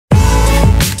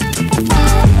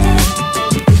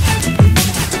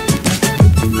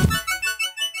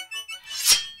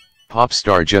Pop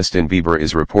star Justin Bieber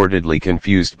is reportedly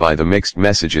confused by the mixed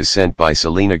messages sent by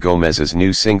Selena Gomez's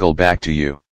new single Back to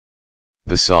You.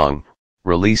 The song,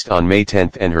 released on May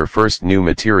 10 and her first new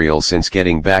material since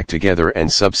getting back together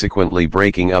and subsequently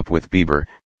breaking up with Bieber,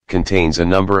 contains a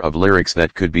number of lyrics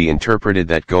that could be interpreted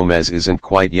that Gomez isn't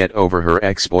quite yet over her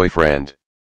ex-boyfriend.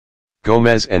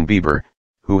 Gomez and Bieber,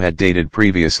 who had dated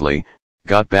previously,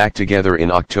 got back together in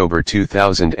October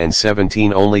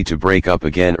 2017 only to break up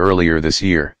again earlier this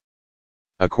year.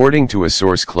 According to a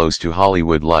source close to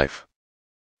Hollywood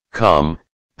Life.com,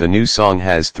 the new song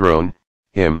has thrown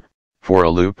him for a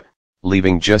loop,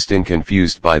 leaving Justin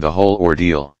confused by the whole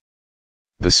ordeal.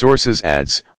 The sources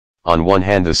adds, on one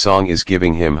hand the song is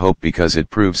giving him hope because it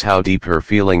proves how deep her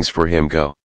feelings for him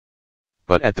go.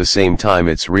 But at the same time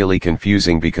it's really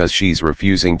confusing because she's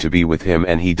refusing to be with him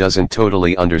and he doesn't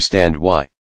totally understand why.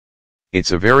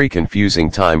 It's a very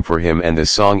confusing time for him and the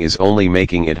song is only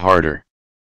making it harder.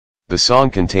 The song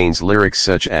contains lyrics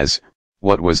such as,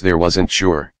 "What was there wasn't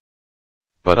sure.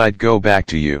 But I'd go back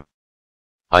to you.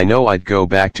 I know I'd go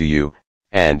back to you,"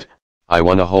 and, "I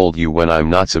wanna hold you when I'm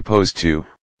not supposed to,"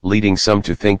 leading some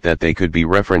to think that they could be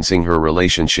referencing her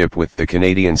relationship with the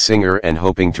Canadian singer and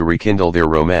hoping to rekindle their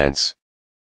romance.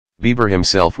 Bieber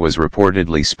himself was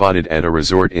reportedly spotted at a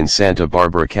resort in Santa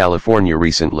Barbara, California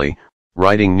recently,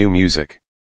 writing new music.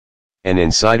 An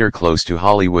insider close to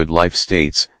Hollywood Life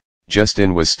states,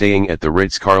 Justin was staying at the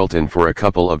Ritz-Carlton for a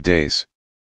couple of days.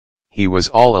 He was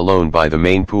all alone by the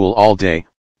main pool all day,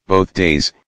 both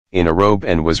days, in a robe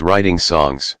and was writing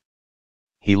songs.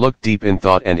 He looked deep in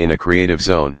thought and in a creative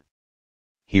zone.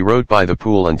 He wrote by the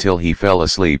pool until he fell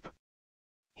asleep.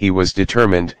 He was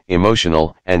determined,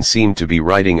 emotional, and seemed to be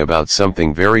writing about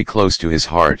something very close to his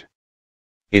heart.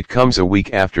 It comes a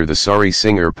week after the sorry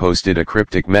singer posted a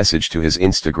cryptic message to his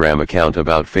Instagram account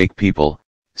about fake people,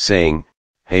 saying,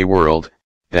 "Hey world,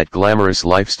 that glamorous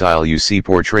lifestyle you see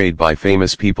portrayed by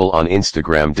famous people on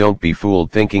Instagram, don't be fooled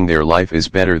thinking their life is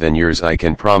better than yours. I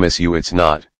can promise you it's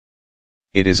not."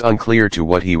 It is unclear to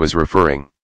what he was referring.